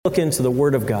Look into the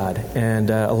Word of God and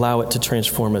allow it to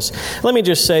transform us. Let me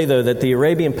just say, though, that the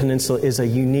Arabian Peninsula is a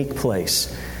unique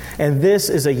place. And this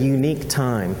is a unique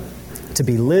time to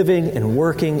be living and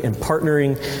working and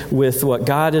partnering with what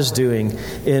God is doing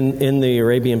in the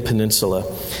Arabian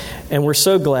Peninsula. And we're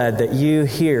so glad that you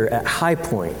here at High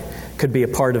Point could be a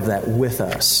part of that with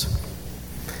us.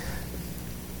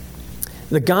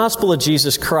 The gospel of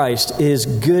Jesus Christ is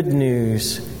good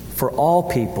news for all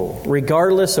people,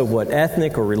 regardless of what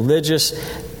ethnic or religious,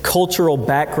 cultural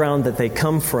background that they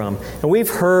come from. And we've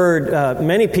heard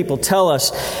many people tell us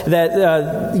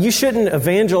that you shouldn't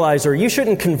evangelize or you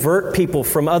shouldn't convert people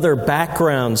from other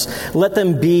backgrounds. Let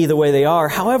them be the way they are.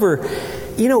 However,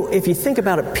 you know, if you think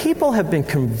about it, people have been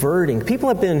converting. People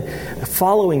have been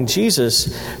following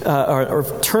Jesus or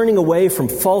turning away from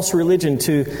false religion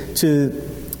to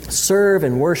serve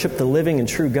and worship the living and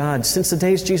true God since the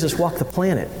days Jesus walked the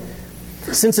planet.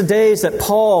 Since the days that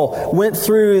Paul went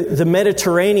through the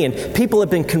Mediterranean, people have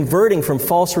been converting from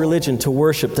false religion to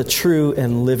worship the true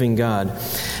and living God.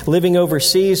 Living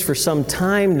overseas for some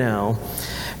time now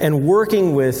and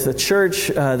working with the church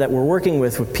that we're working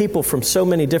with people from so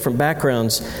many different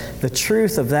backgrounds, the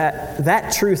truth of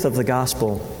that truth of the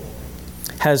gospel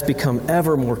has become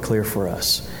ever more clear for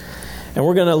us. And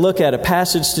we're going to look at a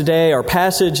passage today. Our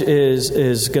passage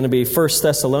is going to be 1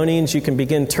 Thessalonians. You can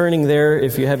begin turning there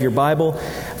if you have your Bible.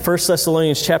 1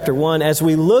 Thessalonians chapter 1. As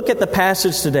we look at the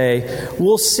passage today,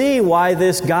 we'll see why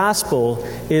this gospel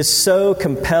is so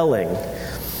compelling.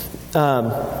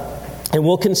 And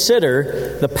we'll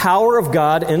consider the power of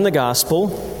God in the gospel,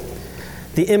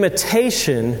 the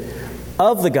imitation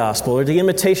of the gospel, or the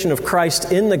imitation of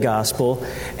Christ in the gospel,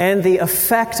 and the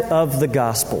effect of the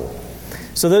gospel.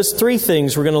 So those three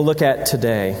things we're going to look at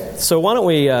today. So why don't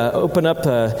we open up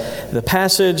the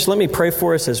passage. Let me pray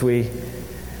for us as we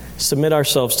submit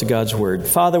ourselves to God's Word.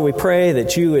 Father, we pray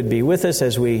that you would be with us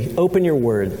as we open your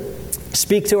Word.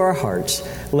 Speak to our hearts.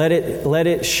 Let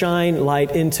it shine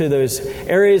light into those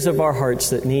areas of our hearts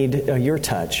that need your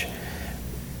touch.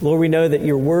 Lord, we know that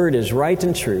your Word is right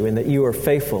and true and that you are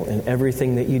faithful in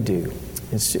everything that you do.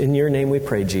 It's in your name we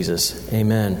pray, Jesus.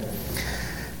 Amen.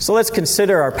 So let's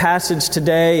consider our passage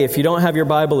today. If you don't have your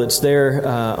Bible, it's there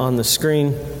on the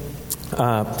screen.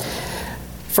 1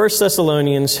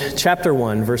 Thessalonians chapter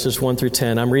 1, verses 1 through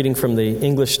 10. I'm reading from the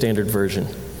English Standard Version.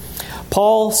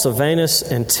 Paul, Silvanus,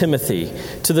 and Timothy,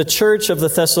 to the church of the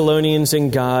Thessalonians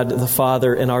in God the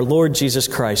Father and our Lord Jesus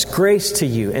Christ, grace to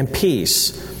you and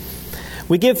peace.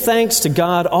 We give thanks to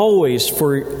God always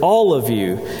for all of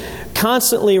you,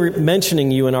 constantly mentioning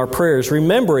you in our prayers,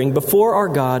 remembering before our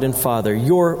God and Father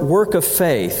your work of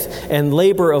faith and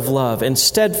labor of love and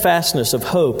steadfastness of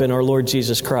hope in our Lord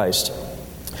Jesus Christ.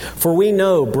 For we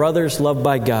know, brothers loved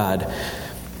by God,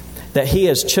 that He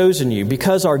has chosen you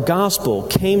because our gospel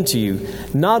came to you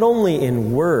not only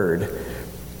in word,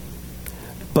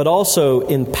 but also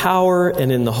in power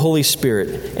and in the Holy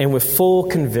Spirit and with full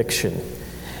conviction.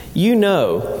 You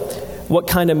know what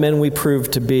kind of men we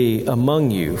proved to be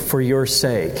among you for your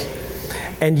sake.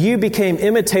 And you became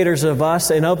imitators of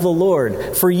us and of the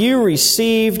Lord, for you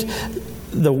received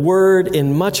the word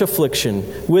in much affliction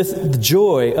with the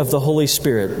joy of the Holy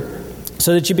Spirit,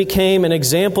 so that you became an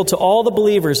example to all the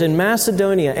believers in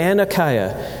Macedonia and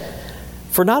Achaia.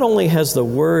 For not only has the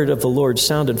word of the Lord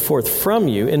sounded forth from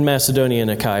you in Macedonia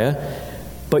and Achaia,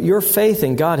 but your faith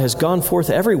in God has gone forth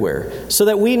everywhere, so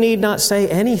that we need not say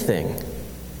anything.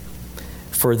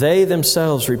 For they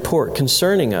themselves report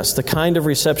concerning us the kind of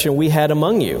reception we had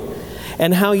among you,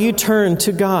 and how you turned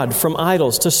to God from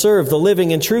idols to serve the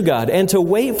living and true God, and to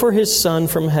wait for His Son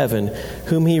from heaven,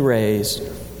 whom He raised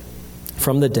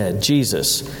from the dead,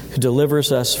 Jesus, who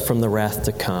delivers us from the wrath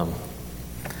to come.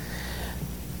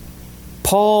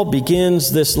 Paul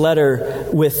begins this letter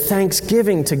with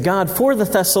thanksgiving to God for the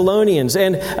Thessalonians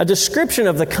and a description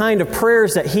of the kind of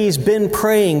prayers that he's been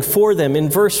praying for them. In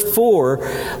verse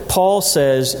 4, Paul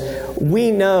says,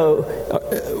 we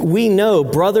know,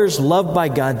 brothers loved by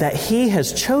God, that He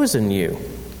has chosen you.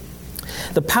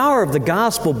 The power of the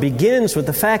gospel begins with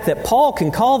the fact that Paul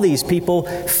can call these people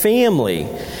family.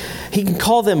 He can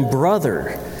call them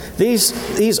brother.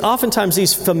 These oftentimes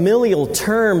these familial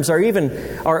terms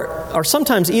are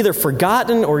sometimes either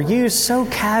forgotten or used so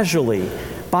casually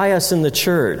by us in the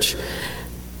church.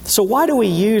 So why do we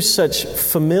use such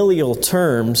familial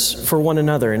terms for one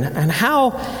another? And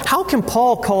how can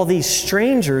Paul call these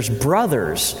strangers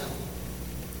brothers?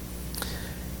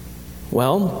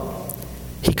 Well,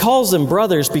 he calls them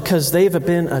brothers because they've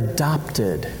been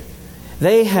adopted.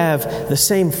 They have the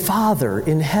same Father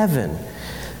in heaven.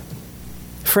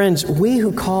 Friends, we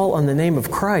who call on the name of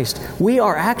Christ, we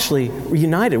are actually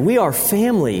united. We are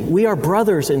family. We are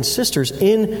brothers and sisters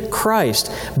in Christ,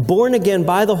 born again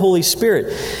by the Holy Spirit.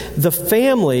 This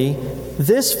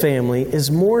family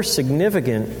is more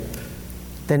significant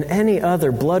than any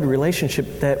other blood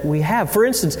relationship that we have. For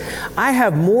instance, I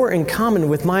have more in common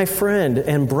with my friend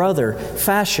and brother,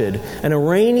 Fashid, an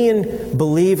Iranian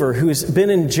believer who's been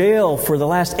in jail for the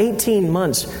last 18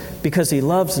 months because he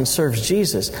loves and serves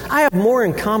Jesus. I have more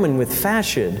in common with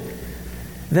Fashid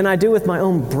than I do with my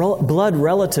own blood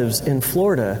relatives in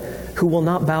Florida who will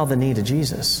not bow the knee to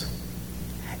Jesus.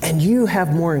 And you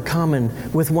have more in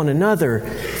common with one another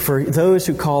for those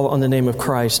who call on the name of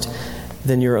Christ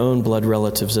than your own blood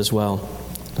relatives as well.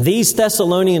 These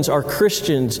Thessalonians are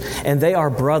Christians and they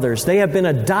are brothers. They have been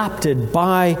adopted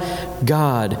by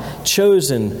God,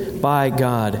 chosen by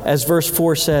God. As verse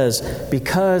 4 says,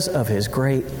 because of His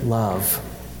great love.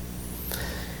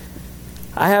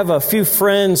 I have a few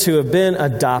friends who have been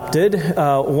adopted.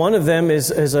 One of them is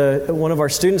one of our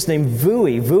students named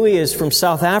Vui. Vui is from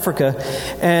South Africa,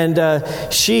 and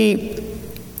she,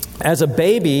 as a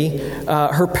baby,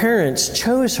 her parents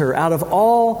chose her out of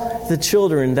all the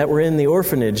children that were in the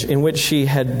orphanage in which she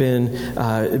had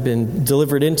been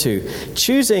delivered into.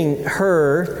 Choosing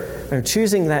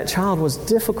that child was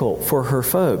difficult for her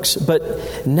folks,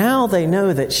 but now they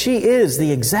know that she is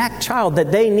the exact child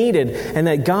that they needed and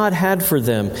that God had for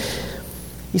them.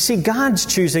 You see, God's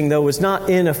choosing, though, was not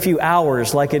in a few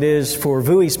hours like it is for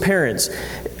Vui's parents.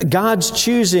 God's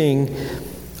choosing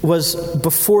was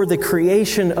before the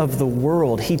creation of the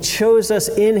world. He chose us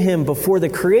in Him before the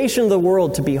creation of the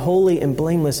world to be holy and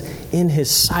blameless in His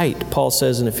sight, Paul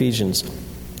says in Ephesians.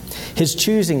 His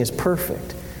choosing is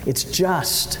perfect. It's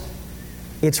just.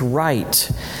 It's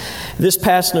right. This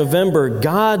past November,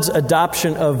 God's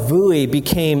adoption of Vui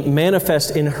became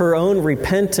manifest in her own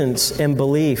repentance and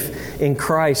belief in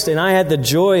Christ. And I had the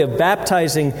joy of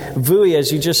baptizing Vui,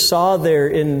 as you just saw there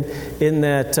in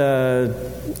that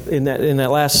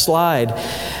last slide.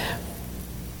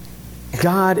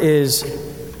 God's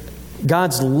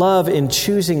love in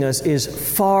choosing us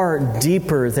is far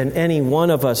deeper than any one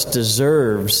of us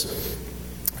deserves.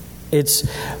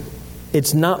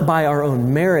 It's not by our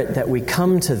own merit that we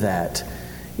come to that.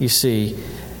 You see,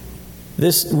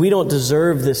 we don't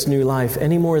deserve this new life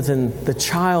any more than the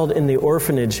child in the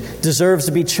orphanage deserves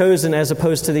to be chosen as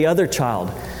opposed to the other child.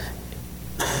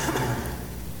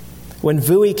 When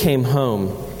Vui came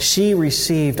home, she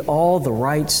received all the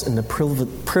rights and the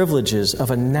privileges of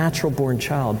a natural-born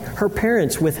child. Her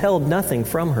parents withheld nothing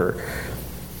from her.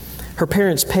 Her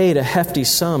parents paid a hefty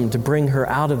sum to bring her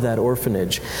out of that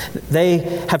orphanage. They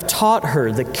have taught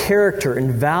her the character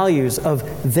and values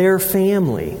of their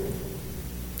family.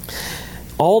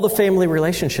 All the family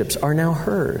relationships are now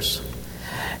hers.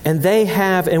 And they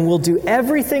have and will do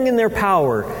everything in their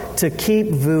power to keep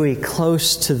Vui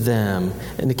close to them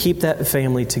and to keep that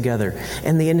family together.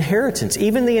 And the inheritance,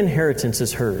 even the inheritance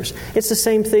is hers. It's the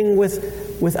same thing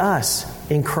with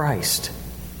us in Christ.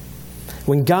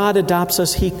 When God adopts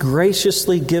us, He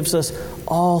graciously gives us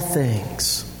all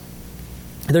things.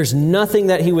 There's nothing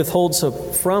that He withholds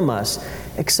from us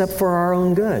except for our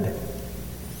own good.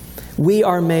 We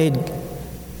are made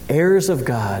heirs of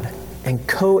God and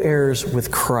co-heirs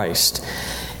with Christ.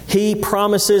 He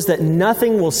promises that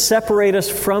nothing will separate us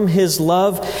from His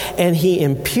love, and He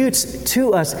imputes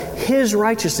to us His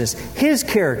righteousness, His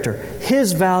character,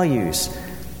 His values.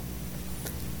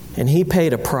 And He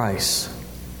paid a price.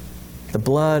 The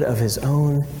blood of His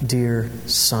own dear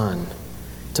Son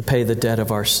to pay the debt of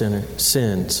our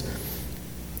sins.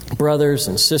 Brothers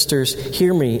and sisters,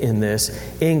 hear me in this.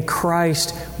 In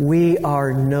Christ, we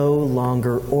are no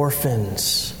longer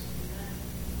orphans.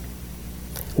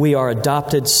 We are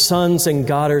adopted sons and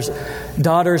daughters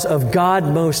of God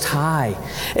Most High.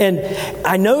 And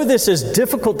I know this is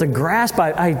difficult to grasp.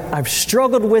 I've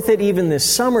struggled with it even this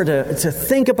summer to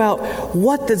think about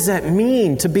what does that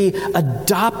mean to be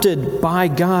adopted by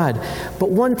God.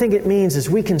 But one thing it means is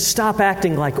we can stop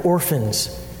acting like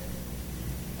orphans.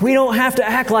 We don't have to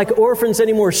act like orphans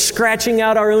anymore, scratching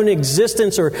out our own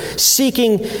existence or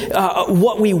seeking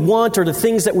what we want or the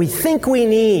things that we think we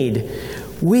need.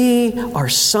 We are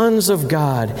sons of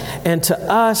God, and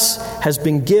to us has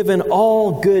been given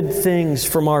all good things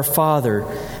from our Father.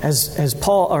 As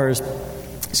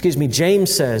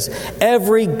James says,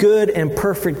 every good and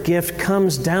perfect gift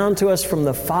comes down to us from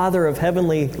the Father of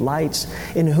heavenly lights,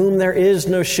 in whom there is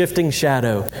no shifting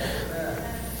shadow.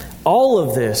 All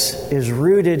of this is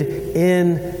rooted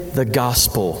in the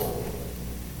gospel.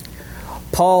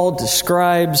 Paul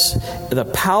describes the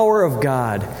power of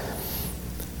God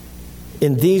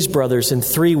in these brothers in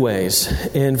three ways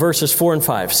in verses 4 and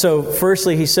 5. So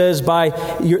firstly, he says, by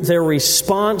their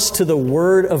response to the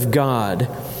word of God,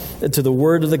 to the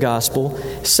word of the gospel.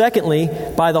 Secondly,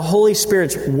 by the Holy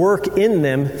Spirit's work in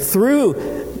them through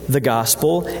the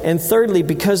gospel. And thirdly,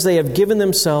 because they have given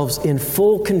themselves in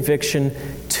full conviction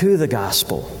to the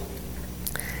gospel.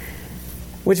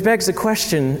 Which begs the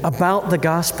question about the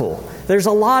gospel. There's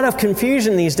a lot of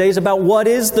confusion these days about what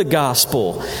is the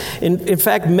gospel. In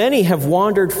fact, many have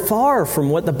wandered far from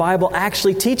what the Bible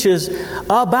actually teaches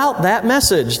about that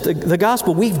message, the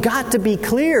gospel. We've got to be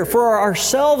clear for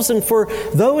ourselves and for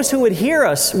those who would hear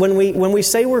us when we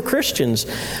say we're Christians.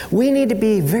 We need to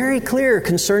be very clear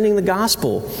concerning the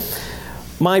gospel.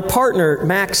 My partner,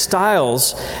 Max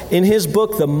Stiles, in his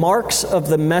book, The Marks of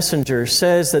the Messenger,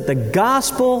 says that the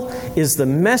gospel is the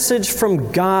message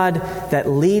from God that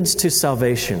leads to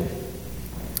salvation.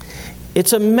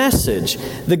 It's a message.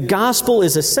 The gospel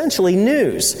is essentially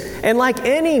news. And like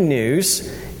any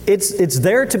news, it's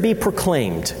there to be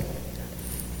proclaimed.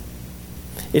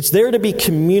 It's there to be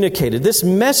communicated. This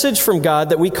message from God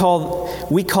that we call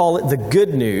it the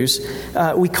good news.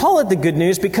 We call it the good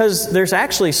news because there's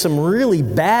actually some really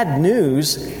bad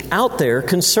news out there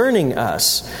concerning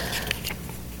us.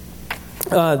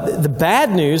 The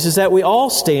bad news is that we all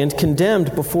stand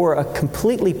condemned before a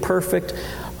completely perfect,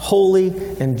 holy,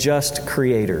 and just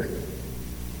Creator.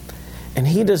 And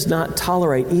He does not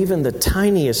tolerate even the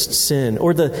tiniest sin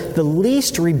or the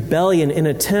least rebellion in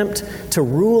attempt to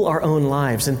rule our own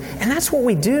lives. And that's what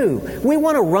we do. We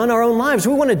want to run our own lives.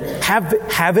 We want to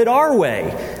have it our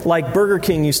way, like Burger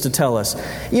King used to tell us.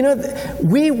 You know,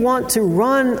 we want to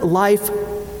run life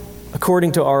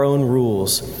according to our own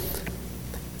rules.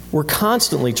 We're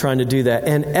constantly trying to do that.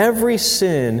 And every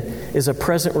sin is a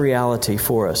present reality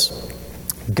for us.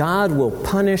 God will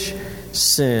punish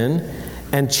sin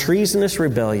and treasonous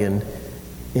rebellion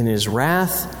in His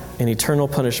wrath and eternal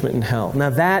punishment in hell.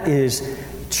 Now that is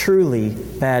truly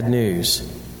bad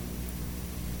news.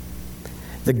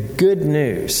 The good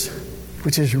news,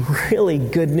 which is really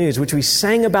good news, which we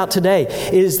sang about today,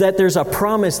 is that there's a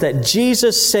promise that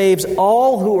Jesus saves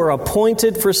all who are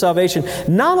appointed for salvation,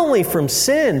 not only from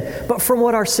sin, but from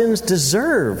what our sins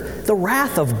deserve, the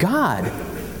wrath of God.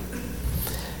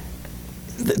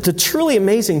 The truly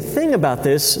amazing thing about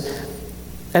this,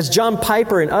 as John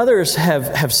Piper and others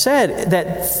have said,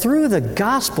 that through the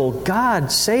gospel,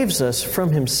 God saves us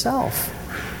from Himself.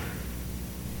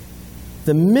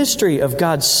 The mystery of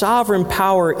God's sovereign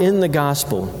power in the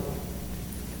gospel.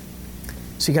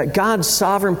 So you got God's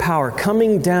sovereign power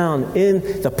coming down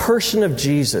in the person of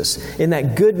Jesus, in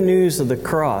that good news of the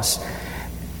cross,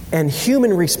 and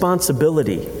human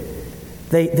responsibility.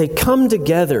 They come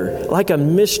together like a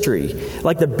mystery,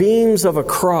 like the beams of a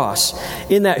cross,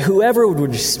 in that whoever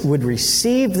would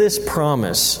receive this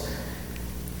promise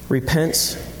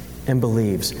repents and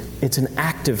believes. It's an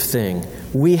active thing.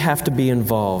 We have to be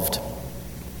involved.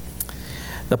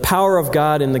 The power of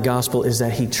God in the gospel is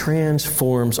that He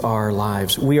transforms our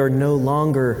lives. We are no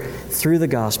longer, through the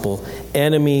gospel,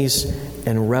 enemies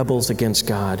and rebels against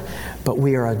God, but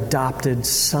we are adopted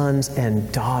sons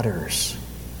and daughters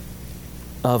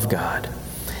of God.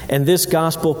 And this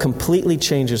gospel completely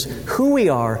changes who we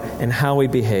are and how we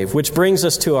behave, which brings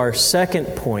us to our second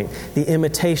point, the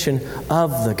imitation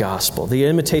of the gospel, the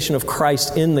imitation of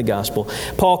Christ in the gospel.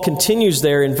 Paul continues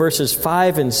there in verses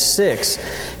 5 and 6,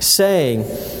 saying,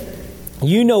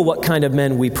 "You know what kind of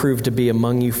men we proved to be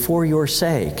among you for your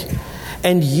sake,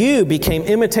 and you became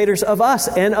imitators of us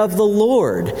and of the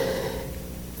Lord."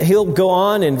 He'll go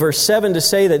on in verse 7 to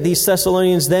say that these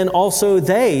Thessalonians then also,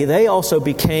 they also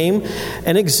became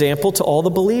an example to all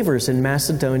the believers in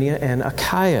Macedonia and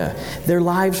Achaia. Their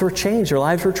lives were changed. Their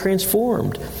lives were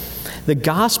transformed. The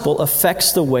gospel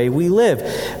affects the way we live.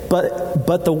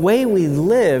 But the way we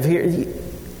live, here,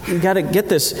 you got to get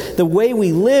this, the way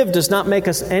we live does not make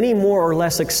us any more or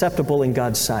less acceptable in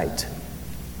God's sight.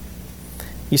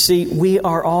 You see, we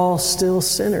are all still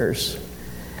sinners.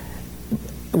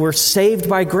 We're saved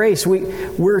by grace.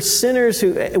 We're sinners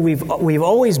we've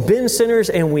always been sinners,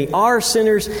 and we are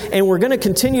sinners, and we're going to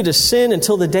continue to sin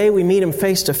until the day we meet Him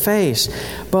face to face.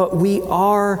 But we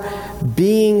are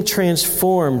being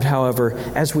transformed, however,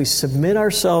 as we submit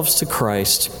ourselves to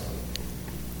Christ.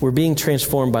 We're being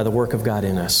transformed by the work of God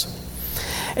in us.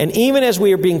 And even as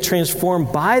we are being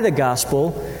transformed by the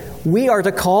gospel, we are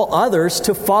to call others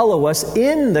to follow us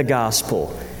in the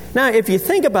gospel. Now, if you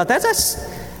think about that, that's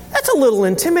a little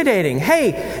intimidating.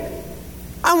 Hey,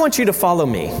 I want you to follow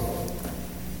me.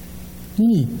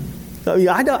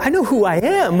 I know who I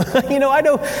am.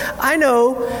 I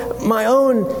know my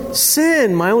own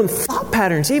sin, my own thought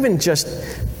patterns, even just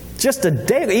just a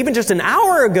day, even just an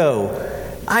hour ago.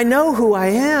 I know who I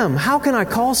am. How can I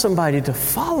call somebody to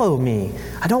follow me?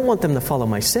 I don't want them to follow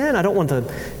my sin. I don't want them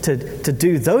to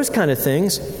do those kind of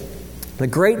things. The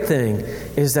great thing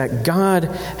is that God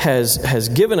has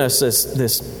given us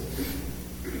this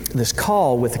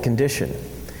call with a condition.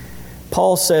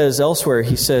 Paul says elsewhere,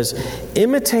 he says,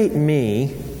 imitate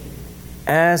me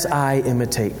as I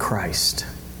imitate Christ.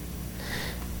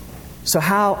 So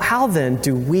how then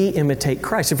do we imitate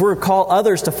Christ? If we're to call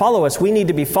others to follow us, we need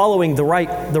to be following the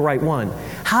right one.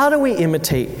 How do we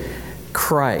imitate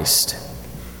Christ?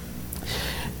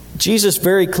 Jesus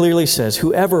very clearly says,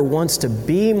 whoever wants to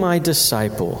be my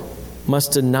disciple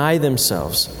must deny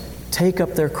themselves, take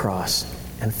up their cross,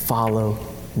 and follow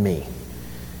me.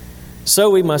 So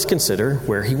we must consider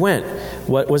where he went.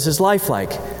 What was his life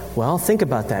like? Well, think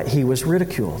about that. He was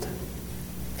ridiculed.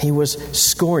 He was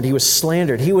scorned. He was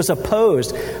slandered. He was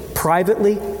opposed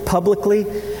privately, publicly,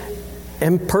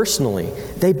 and personally.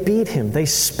 They beat him. They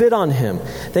spit on him.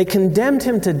 They condemned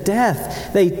him to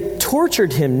death. They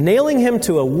tortured him, nailing him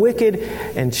to a wicked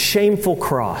and shameful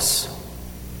cross.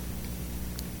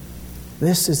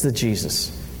 This is the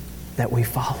Jesus that we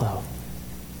follow.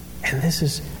 And this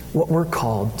is what we're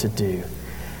called to do.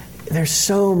 There's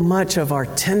so much of our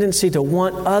tendency to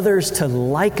want others to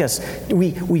like us.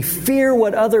 We fear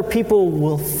what other people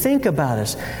will think about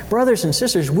us. Brothers and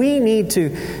sisters, we need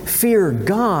to fear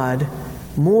God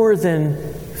more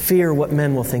than fear what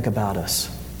men will think about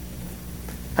us.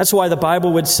 That's why the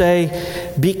Bible would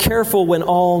say, be careful when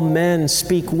all men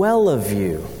speak well of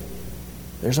you.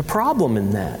 There's a problem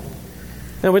in that.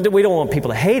 Now, we don't want people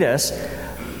to hate us,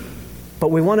 but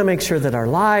we want to make sure that our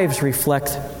lives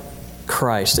reflect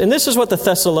Christ. And this is what the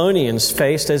Thessalonians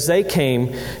faced as they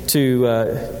came to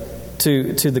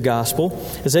the gospel,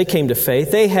 as they came to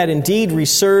faith. They had indeed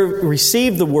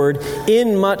received the word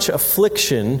in much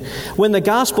affliction. When the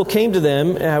gospel came to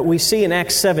them, we see in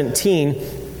Acts 17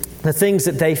 the things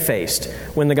that they faced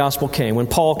when the gospel came, when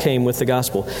Paul came with the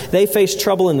gospel. They faced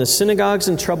trouble in the synagogues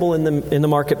and trouble in the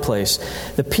marketplace.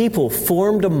 The people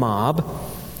formed a mob,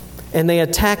 and they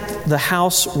attacked the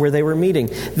house where they were meeting.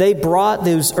 They brought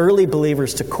those early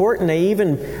believers to court, and they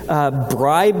even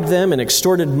bribed them and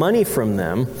extorted money from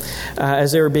them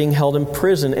as they were being held in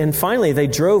prison. And finally, they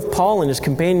drove Paul and his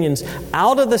companions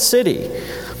out of the city.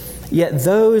 Yet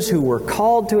those who were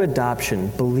called to adoption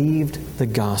believed the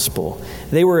gospel.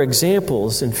 They were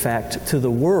examples, in fact, to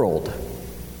the world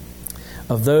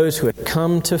of those who had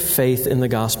come to faith in the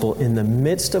gospel in the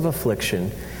midst of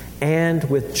affliction and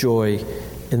with joy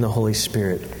in the Holy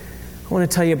Spirit. I want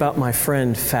to tell you about my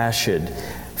friend Fashid.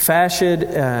 Fashid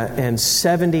and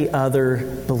 70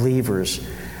 other believers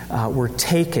were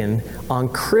taken on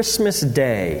Christmas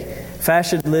Day.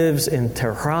 Fashid lives in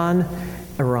Tehran,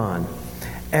 Iran.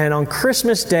 And on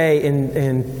Christmas Day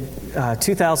in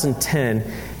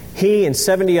 2010, he and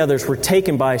 70 others were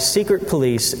taken by secret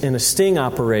police in a sting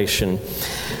operation.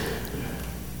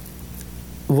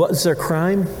 What was their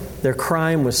crime? Their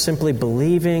crime was simply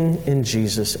believing in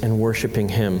Jesus and worshiping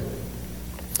Him.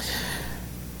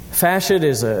 Fashid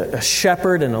is a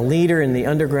shepherd and a leader in the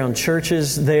underground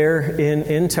churches there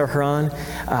in Tehran.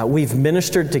 We've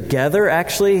ministered together,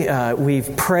 actually.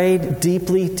 We've prayed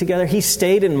deeply together. He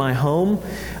stayed in my home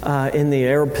in the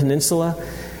Arab Peninsula.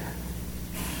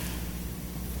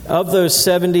 Of those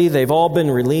 70, they've all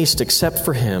been released except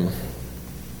for him.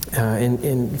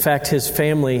 In fact, his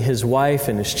family, his wife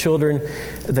and his children,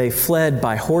 they fled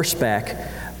by horseback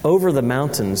over the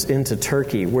mountains into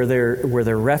Turkey, where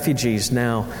they're refugees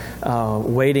now,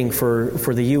 waiting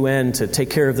for the UN to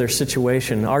take care of their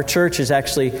situation. Our church is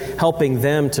actually helping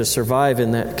them to survive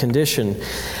in that condition.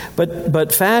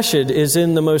 But Fashid is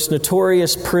in the most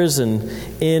notorious prison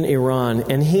in Iran,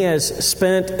 and he has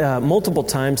spent multiple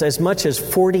times as much as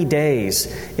 40 days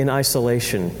in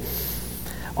isolation.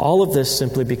 All of this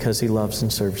simply because he loves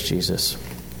and serves Jesus.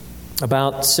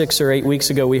 About 6 or 8 weeks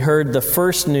ago, we heard the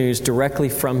first news directly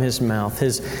from his mouth.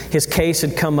 His case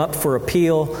had come up for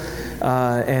appeal,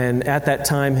 and at that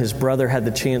time, his brother had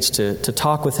the chance to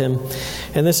talk with him.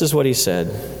 And this is what he said: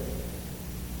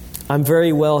 "I'm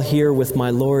very well here with my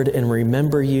Lord and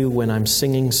remember you when I'm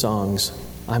singing songs.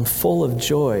 I'm full of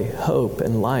joy, hope,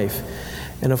 and life.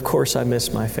 And of course, I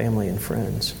miss my family and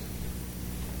friends."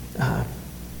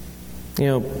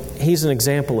 He's an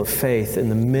example of faith in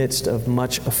the midst of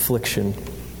much affliction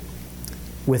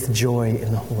with joy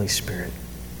in the Holy Spirit.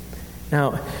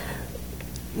 Now,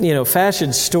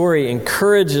 Fashid's story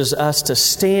encourages us to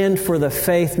stand for the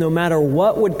faith no matter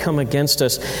what would come against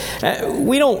us.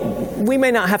 We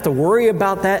may not have to worry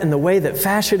about that in the way that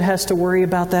Fashid has to worry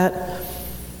about that.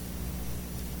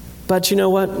 But you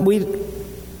know what?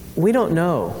 we don't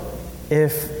know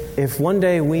if one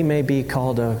day we may be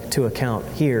called to account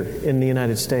here in the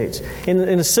United States. In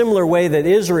a similar way that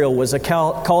Israel was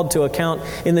called to account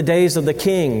in the days of the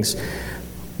kings,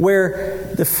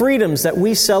 where the freedoms that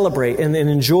we celebrate and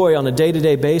enjoy on a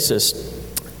day-to-day basis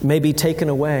may be taken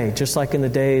away, just like in the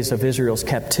days of Israel's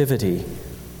captivity.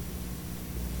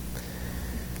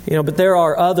 But there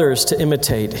are others to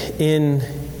imitate in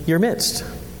your midst.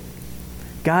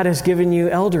 God has given you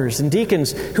elders and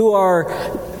deacons who are,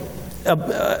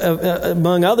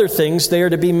 among other things, they are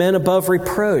to be men above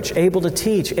reproach, able to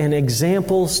teach, and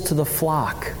examples to the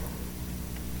flock.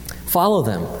 Follow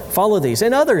them. Follow these.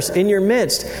 And others in your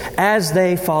midst as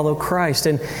they follow Christ.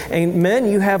 And men,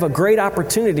 you have a great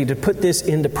opportunity to put this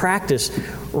into practice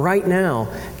right now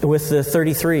with the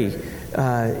 33.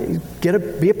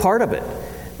 Be a part of it.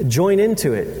 Join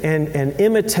into it and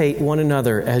imitate one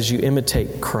another as you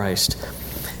imitate Christ.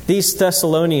 These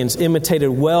Thessalonians imitated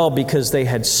well because they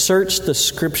had searched the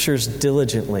Scriptures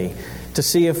diligently to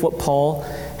see if what Paul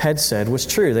had said was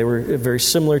true. They were very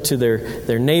similar to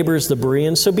their neighbors, the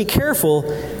Bereans. So be careful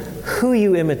who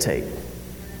you imitate.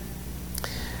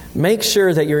 Make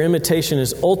sure that your imitation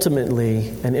is ultimately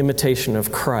an imitation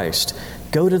of Christ.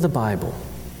 Go to the Bible.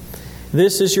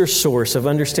 This is your source of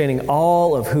understanding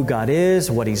all of who God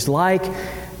is, what He's like,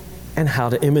 and how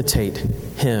to imitate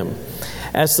Him.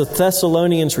 As the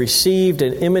Thessalonians received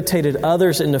and imitated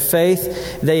others in the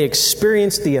faith, they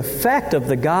experienced the effect of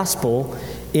the gospel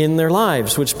in their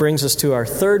lives, which brings us to our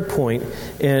third point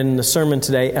in the sermon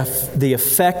today, the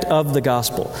effect of the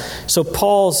gospel. So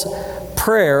Paul's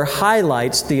prayer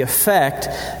highlights the effect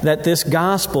that this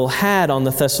gospel had on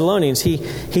the Thessalonians. He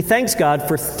thanks God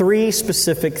for three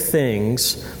specific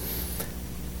things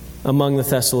among the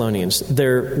Thessalonians: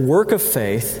 their work of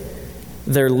faith,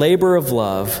 their labor of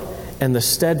love, and the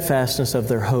steadfastness of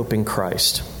their hope in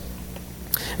Christ.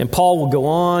 And Paul will go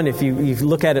on, if you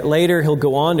look at it later, he'll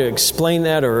go on to explain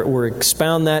that or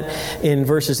expound that in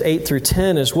verses 8 through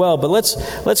 10 as well. But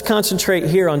let's concentrate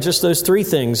here on just those three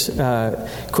things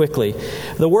quickly.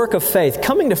 The work of faith.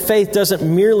 Coming to faith doesn't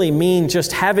merely mean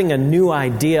just having a new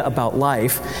idea about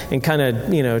life and kind of,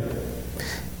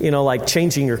 like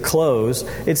changing your clothes.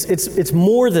 It's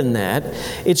more than that.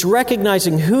 It's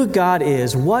recognizing who God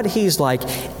is, what He's like,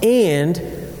 and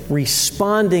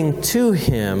responding to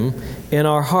Him in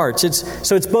our hearts.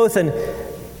 It's both an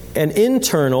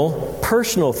internal,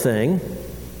 personal thing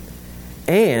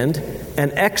and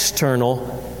an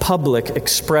external, public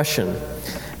expression.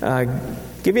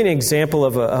 Give you an example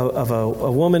of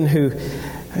a woman who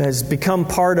has become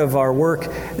part of our work.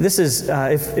 This is,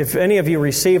 if any of you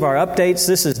receive our updates,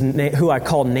 this is who I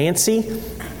call Nancy.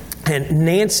 And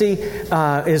Nancy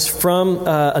is from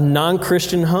a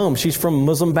non-Christian home. She's from a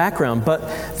Muslim background.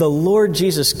 But the Lord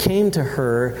Jesus came to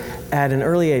her at an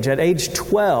early age. At age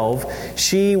 12,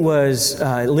 she was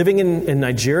living in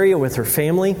Nigeria with her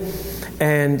family.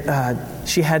 And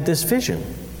she had this vision.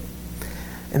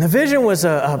 And the vision was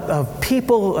of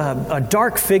people,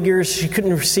 dark figures. She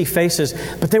couldn't see faces,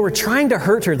 but they were trying to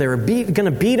hurt her. They were going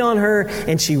to beat on her,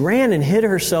 and she ran and hid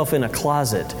herself in a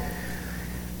closet.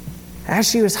 As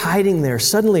she was hiding there,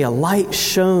 suddenly a light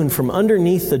shone from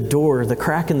underneath the door, the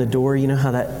crack in the door. You know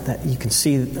how that you can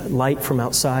see light from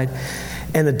outside?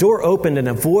 And the door opened, and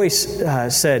a voice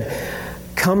said,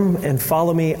 "Come and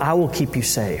follow me. I will keep you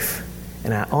safe."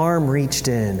 And an arm reached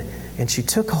in, and she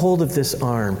took hold of this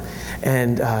arm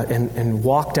and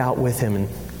walked out with him. And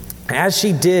as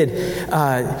she did,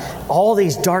 all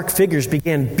these dark figures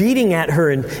began beating at her,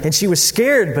 and she was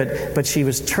scared, but she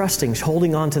was trusting,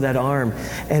 holding on to that arm.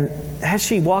 And as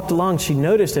she walked along, she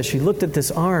noticed as she looked at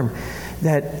this arm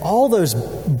that all those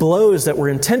blows that were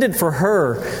intended for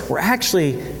her were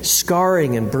actually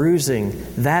scarring and bruising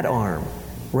that arm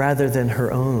rather than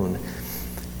her own.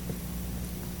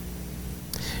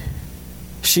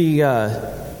 She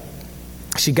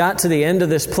got to the end of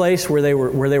this place where they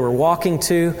were walking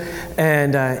to,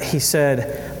 and he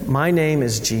said, "My name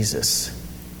is Jesus,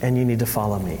 and you need to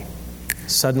follow me."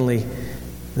 Suddenly,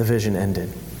 the vision ended.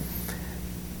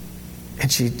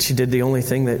 And she did the only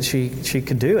thing that she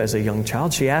could do as a young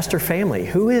child. She asked her family,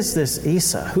 "Who is this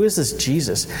Isa? Who is this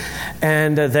Jesus?"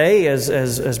 And they,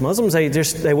 as Muslims,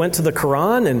 they went to the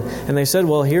Quran and they said,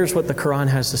 "Well, here's what the Quran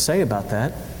has to say about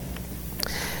that."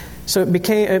 So it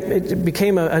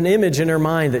became an image in her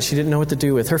mind that she didn't know what to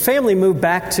do with. Her family moved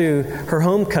back to her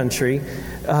home country,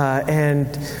 and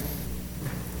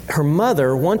her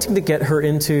mother, wanting to get her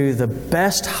into the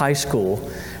best high school,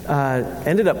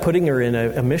 ended up putting her in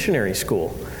a missionary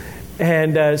school.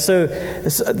 And so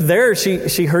there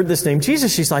she heard this name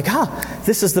Jesus. She's like,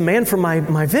 this is the man from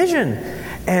my vision.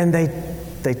 And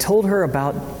they told her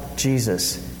about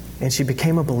Jesus, and she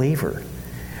became a believer.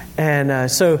 And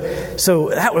so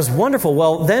that was wonderful.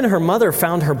 Well, then her mother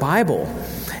found her Bible,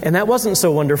 and that wasn't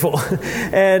so wonderful.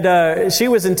 And she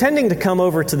was intending to come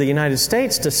over to the United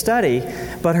States to study,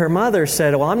 but her mother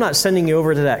said, well, I'm not sending you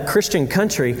over to that Christian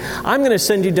country. I'm going to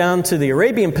send you down to the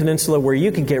Arabian Peninsula where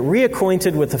you can get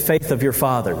reacquainted with the faith of your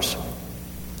fathers.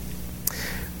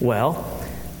 Well,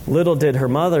 little did her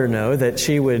mother know that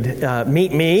she would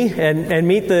meet me and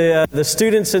meet the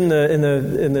students in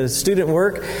the student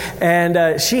work,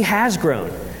 and she has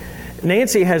grown.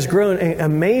 Nancy has grown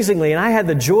amazingly, and I had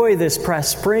the joy this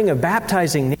past spring of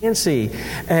baptizing Nancy,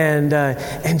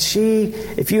 and she,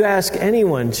 if you ask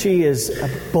anyone, she is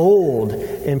bold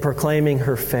in proclaiming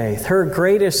her faith. Her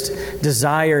greatest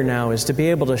desire now is to be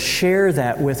able to share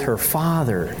that with her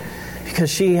father, because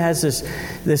she has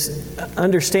this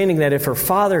understanding that if her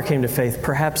father came to faith,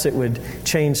 perhaps it would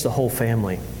change the whole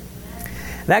family.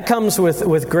 That comes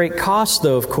with great cost,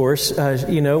 though, of course.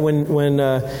 When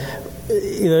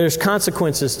there's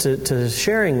consequences to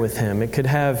sharing with him. It could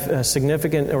have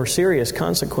significant or serious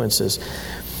consequences.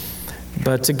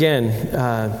 But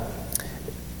again,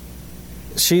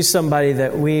 she's somebody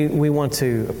that we want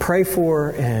to pray for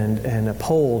and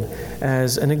uphold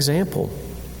as an example.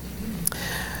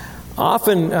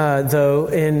 Often, though,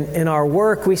 in our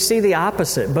work, we see the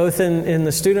opposite, both in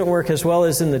the student work as well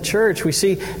as in the church. We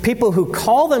see people who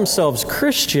call themselves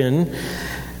Christian,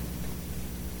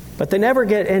 but they never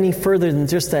get any further than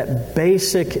just that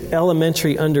basic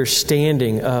elementary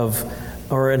understanding of,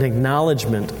 or an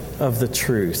acknowledgement of the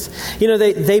truth.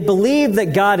 They believe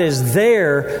that God is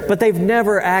there, but they've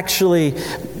never actually,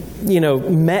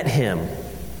 met Him.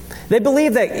 They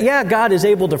believe that, God is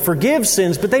able to forgive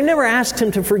sins, but they never asked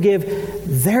Him to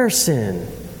forgive their sin.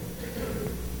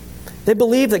 They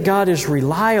believe that God is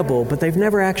reliable, but they've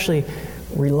never actually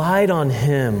relied on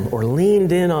Him or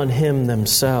leaned in on Him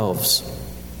themselves.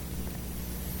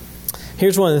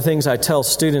 Here's one of the things I tell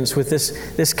students with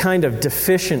this kind of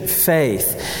deficient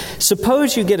faith.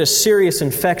 Suppose you get a serious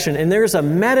infection and there's a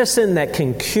medicine that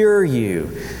can cure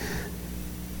you.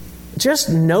 Just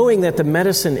knowing that the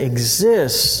medicine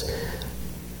exists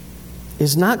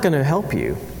is not going to help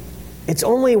you. It's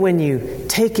only when you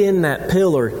take in that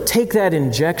pill or take that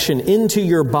injection into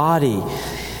your body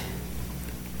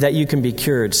that you can be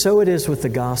cured. So it is with the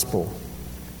gospel.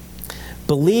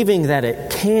 Believing that it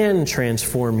can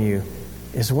transform you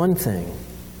is one thing.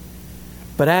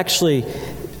 But actually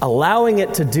allowing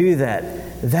it to do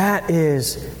that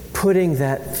is putting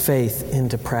that faith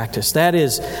into practice. That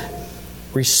is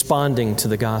responding to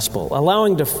the gospel.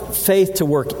 Allowing the faith to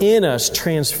work in us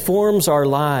transforms our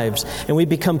lives, and we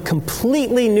become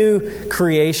completely new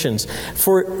creations.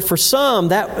 For some,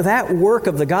 that work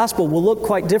of the gospel will look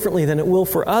quite differently than it will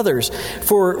for others.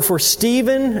 For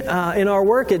Stephen, in our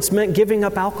work, it's meant giving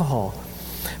up alcohol.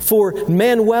 For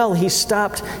Manuel, he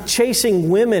stopped chasing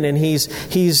women, and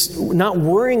he's not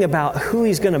worrying about who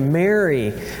he's going to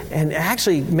marry. And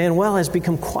actually, Manuel has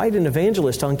become quite an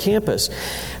evangelist on campus.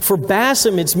 For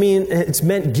Bassem, it's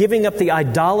meant giving up the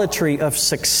idolatry of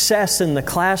success in the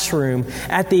classroom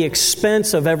at the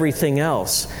expense of everything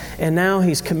else. And now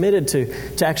he's committed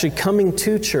to actually coming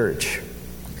to church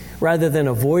rather than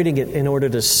avoiding it in order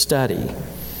to study.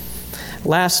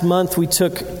 Last month, we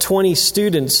took 20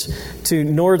 students to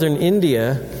northern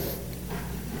India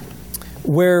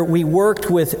where we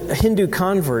worked with Hindu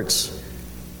converts.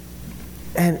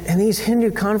 And these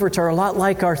Hindu converts are a lot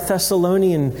like our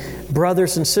Thessalonian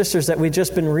brothers and sisters that we've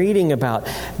just been reading about.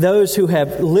 Those who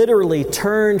have literally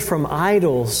turned from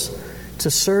idols to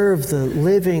serve the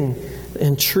living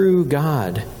and true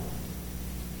God.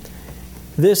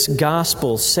 This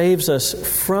gospel saves us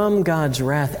from God's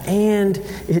wrath, and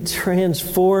it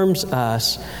transforms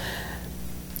us,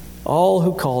 all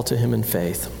who call to Him in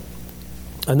faith.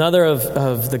 Another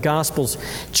of the gospel's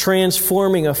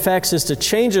transforming effects is to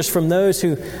change us from those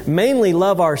who mainly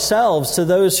love ourselves to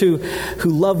those who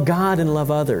love God and love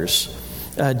others.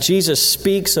 Jesus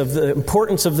speaks of the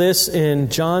importance of this in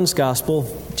John's Gospel,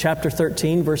 chapter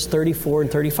 13, verse 34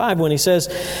 and 35, when He says,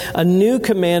 "A new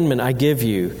commandment I give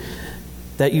you,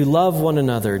 that you love one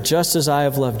another, just as I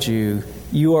have loved you,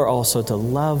 you are also to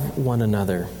love one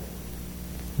another.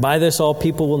 By this all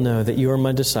people will know that you are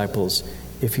my disciples,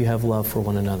 if you have love for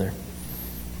one another."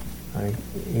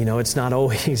 It's not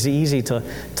always easy to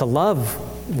love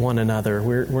one another.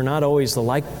 We're not always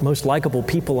the most likable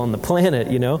people on the planet,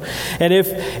 And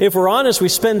if we're honest, we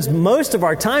spend most of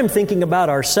our time thinking about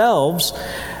ourselves,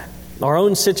 our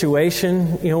own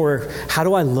situation, where how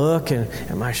do I look, and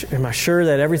am I sure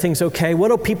that everything's okay? What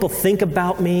do people think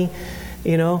about me?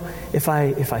 If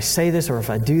I say this or if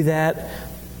I do that.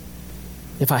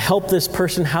 If I help this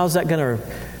person, how's that going to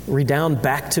redound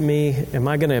back to me? Am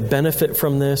I going to benefit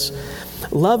from this?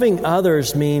 Loving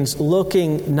others means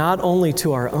looking not only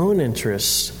to our own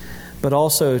interests, but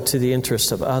also to the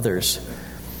interests of others.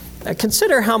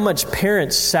 Consider how much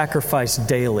parents sacrifice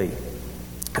daily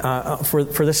for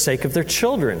the sake of their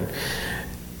children.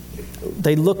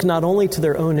 They look not only to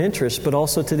their own interests, but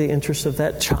also to the interests of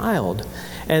that child.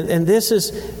 And this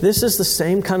is the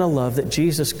same kind of love that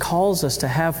Jesus calls us to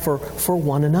have for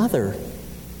one another.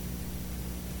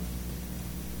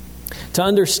 To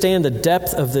understand the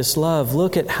depth of this love,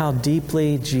 look at how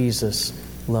deeply Jesus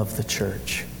loved the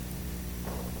church.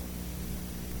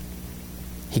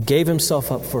 He gave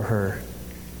himself up for her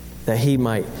that he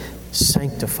might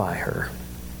sanctify her.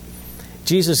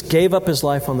 Jesus gave up his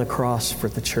life on the cross for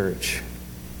the church.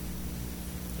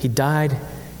 He died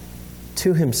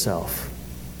to himself.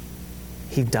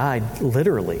 He died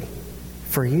literally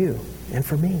for you and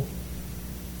for me.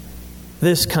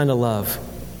 This kind of love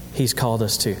he's called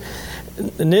us to.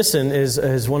 Nissen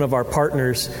is one of our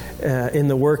partners in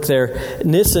the work there.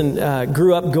 Nissen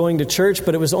grew up going to church,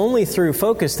 but it was only through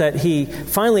Focus that he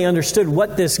finally understood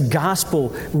what this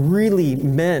gospel really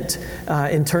meant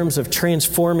in terms of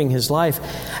transforming his life.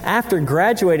 After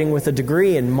graduating with a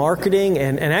degree in marketing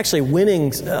and actually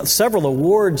winning several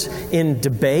awards in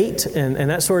debate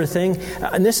and that sort of thing,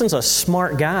 Nissen's a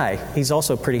smart guy. He's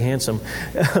also pretty handsome.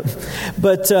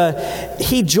 But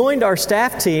he joined our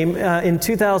staff team in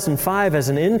 2005 as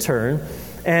an intern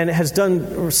and has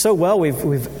done so well.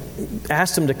 We've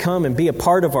asked him to come and be a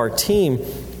part of our team.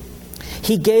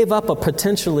 He gave up a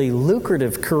potentially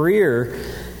lucrative career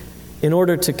in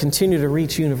order to continue to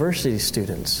reach university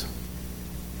students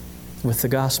with the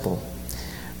gospel.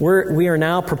 We are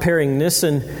now preparing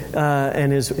Nissen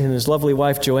and his lovely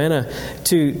wife Joanna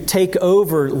to take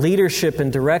over leadership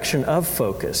and direction of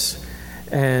Focus.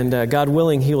 And God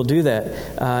willing, he will do that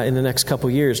in the next couple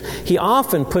years. He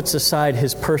often puts aside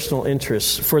his personal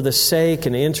interests for the sake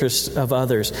and interests of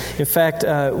others. In fact,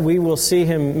 we will see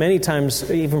him many times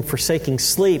even forsaking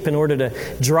sleep in order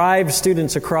to drive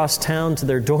students across town to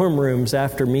their dorm rooms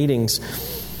after meetings.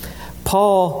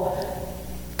 Paul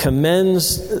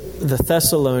commends the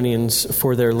Thessalonians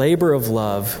for their labor of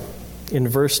love in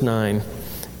verse 9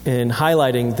 in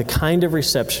highlighting the kind of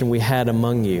reception we had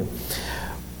among you.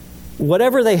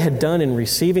 Whatever they had done in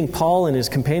receiving Paul and his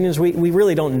companions, we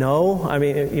really don't know. I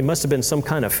mean, it must have been some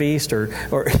kind of feast or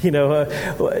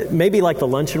maybe like the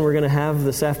luncheon we're going to have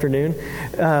this afternoon.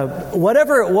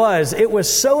 Whatever it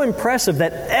was so impressive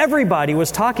that everybody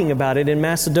was talking about it in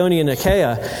Macedonia and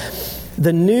Achaia.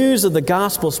 The news of the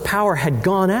gospel's power had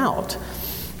gone out.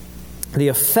 The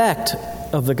effect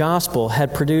of the gospel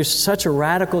had produced such a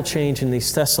radical change in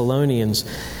these Thessalonians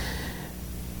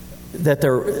that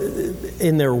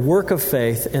in their work of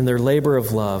faith and their labor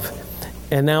of love.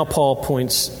 And now Paul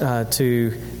points to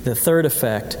the third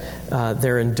effect,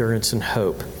 their endurance and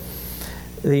hope.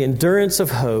 The endurance of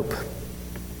hope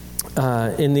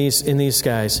in these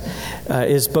guys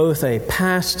is both a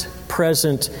past,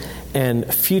 present,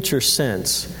 and future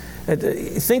sense.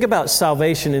 Think about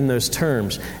salvation in those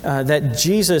terms, that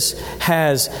Jesus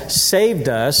has saved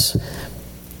us,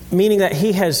 meaning that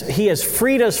He has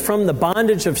freed us from the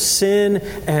bondage of sin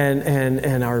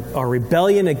and our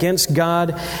rebellion against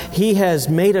God. He has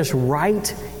made us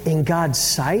right in God's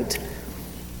sight.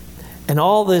 And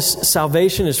all this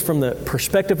salvation is from the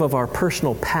perspective of our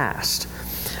personal past.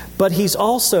 But He's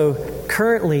also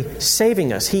currently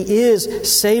saving us. He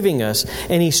is saving us,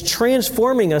 and He's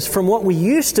transforming us from what we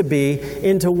used to be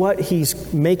into what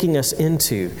He's making us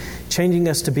into, changing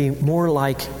us to be more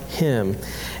like Him.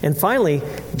 And finally,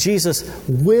 Jesus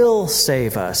will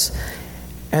save us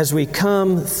as we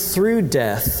come through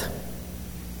death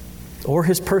or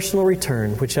His personal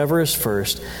return, whichever is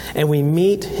first, and we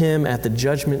meet Him at the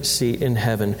judgment seat in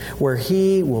heaven, where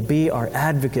He will be our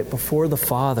advocate before the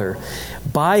Father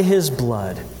by His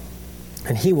blood,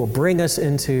 and He will bring us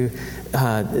into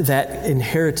that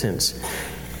inheritance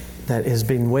that has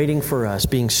been waiting for us,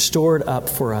 being stored up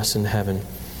for us in heaven.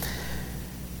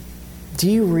 Do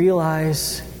you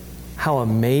realize how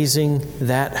amazing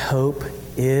that hope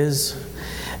is?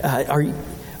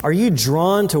 Are you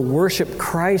drawn to worship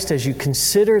Christ as you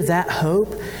consider that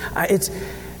hope? It's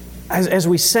as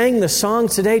we sang the song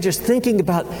today, just thinking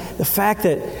about the fact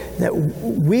that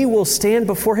we will stand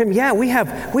before Him. Yeah, we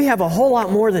have a whole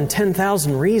lot more than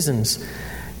 10,000 reasons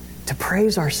to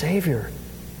praise our Savior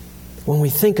when we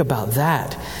think about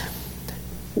that.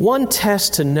 One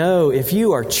test to know if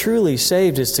you are truly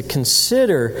saved is to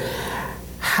consider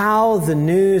how the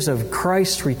news of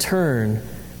Christ's return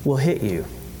will hit you.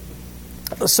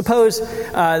 Suppose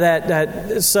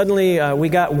that suddenly we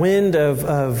got wind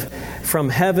from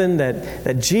heaven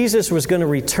that Jesus was going to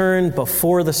return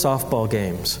before the softball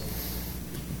games.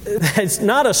 It's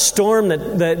not a storm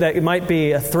that might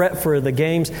be a threat for the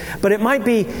games, but it might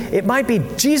be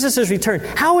Jesus' return.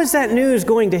 How is that news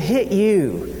going to hit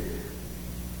you?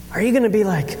 Are you going to be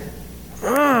like,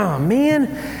 oh man,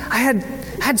 I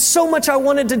had so much I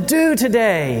wanted to do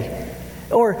today?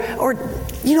 Or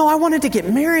I wanted to get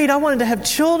married. I wanted to have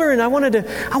children. I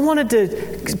wanted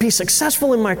to be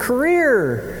successful in my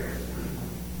career.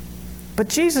 But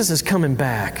Jesus is coming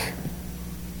back.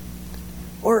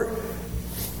 Or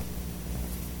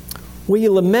will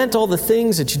you lament all the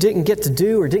things that you didn't get to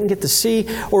do or didn't get to see?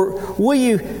 Or will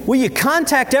you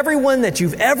contact everyone that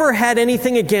you've ever had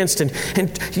anything against and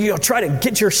try to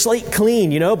get your slate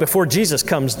clean, before Jesus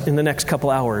comes in the next couple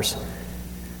hours?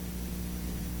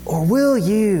 Or will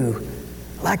you,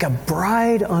 like a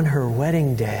bride on her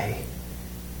wedding day,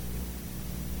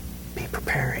 be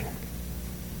preparing,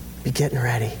 be getting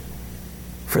ready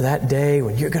for that day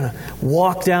when you're going to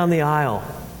walk down the aisle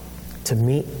to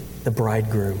meet the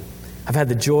bridegroom? I've had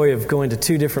the joy of going to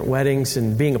 2 different weddings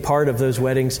and being a part of those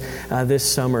weddings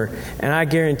this summer. And I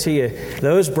guarantee you,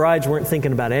 those brides weren't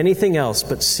thinking about anything else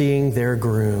but seeing their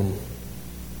groom.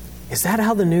 Is that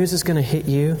how the news is going to hit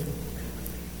you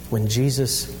when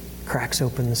Jesus cracks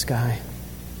open the sky?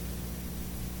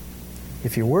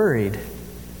 If you're worried,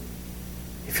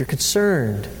 if you're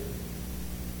concerned,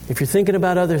 if you're thinking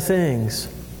about other things,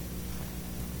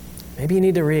 maybe you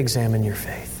need to re-examine your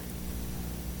faith.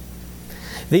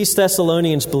 These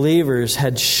Thessalonians believers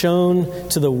had shown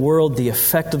to the world the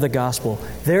effect of the gospel.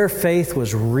 Their faith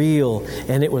was real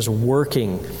and it was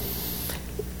working.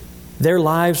 Their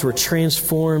lives were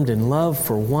transformed in love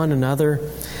for one another,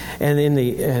 and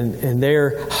in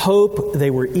their hope, they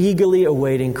were eagerly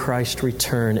awaiting Christ's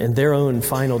return and their own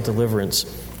final deliverance.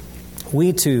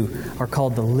 We too are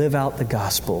called to live out the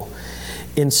gospel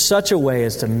in such a way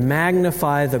as to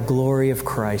magnify the glory of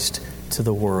Christ to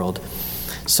the world.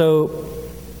 So,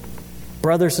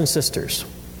 brothers and sisters,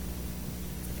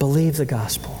 believe the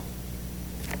gospel.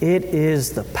 It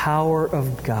is the power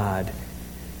of God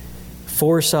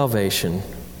for salvation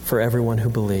for everyone who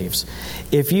believes.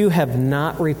 If you have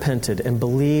not repented and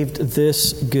believed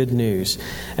this good news,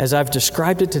 as I've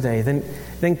described it today,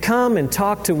 then come and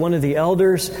talk to one of the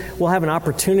elders. We'll have an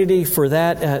opportunity for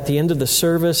that at the end of the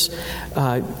service.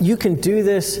 You can do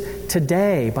this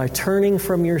today by turning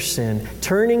from your sin,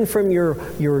 turning from your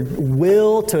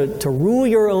will to rule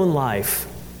your own life,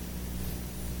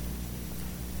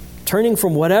 turning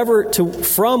from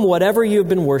whatever you've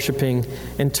been worshiping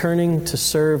and turning to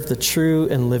serve the true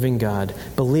and living God,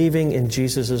 believing in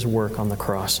Jesus' work on the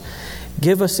cross.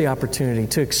 Give us the opportunity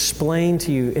to explain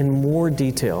to you in more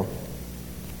detail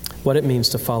what it means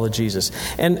to follow Jesus.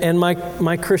 And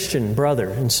my Christian brother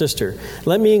and sister,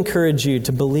 let me encourage you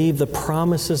to believe the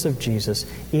promises of Jesus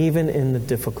even in the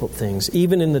difficult things,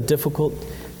 even in the difficult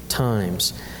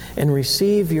times, and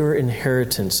receive your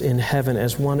inheritance in heaven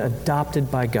as one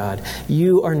adopted by God.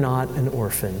 You are not an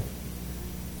orphan.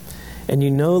 And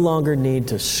you no longer need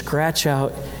to scratch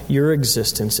out your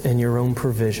existence and your own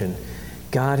provision.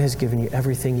 God has given you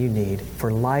everything you need for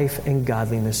life and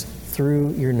godliness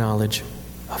through your knowledge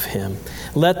of Him.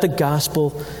 Let the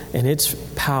gospel and its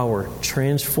power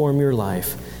transform your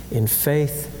life in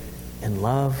faith, in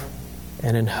love,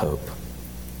 and in hope.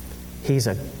 He's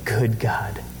a good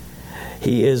God.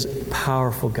 He is a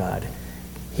powerful God.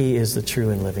 He is the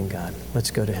true and living God. Let's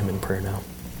go to Him in prayer now.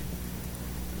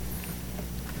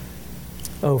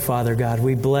 Oh, Father God,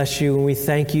 we bless You and we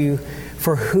thank You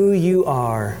for who You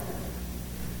are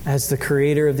as the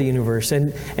creator of the universe,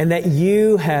 and that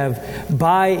You have,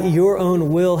 by Your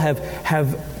own will,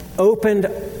 have opened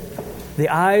the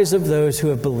eyes of those who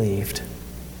have believed.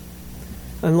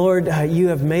 And Lord, You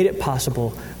have made it possible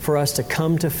for us to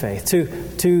come to faith,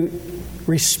 to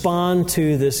respond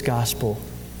to this gospel.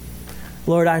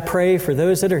 Lord, I pray for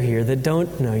those that are here that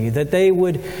don't know You, that they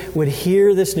would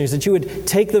hear this news, that You would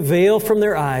take the veil from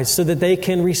their eyes so that they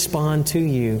can respond to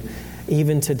You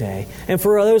even today. And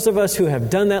for those of us who have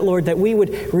done that, Lord, that we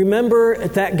would remember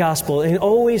that gospel and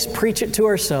always preach it to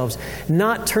ourselves,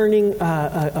 not turning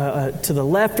to the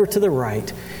left or to the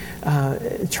right,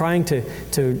 trying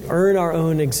to earn our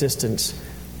own existence,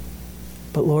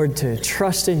 but Lord, to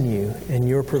trust in You and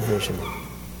Your provision.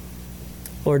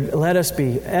 Lord, let us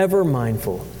be ever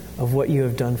mindful of what You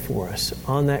have done for us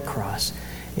on that cross,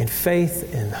 in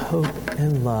faith and hope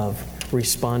and love,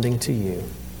 responding to You.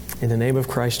 In the name of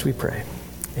Christ we pray.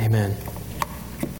 Amen.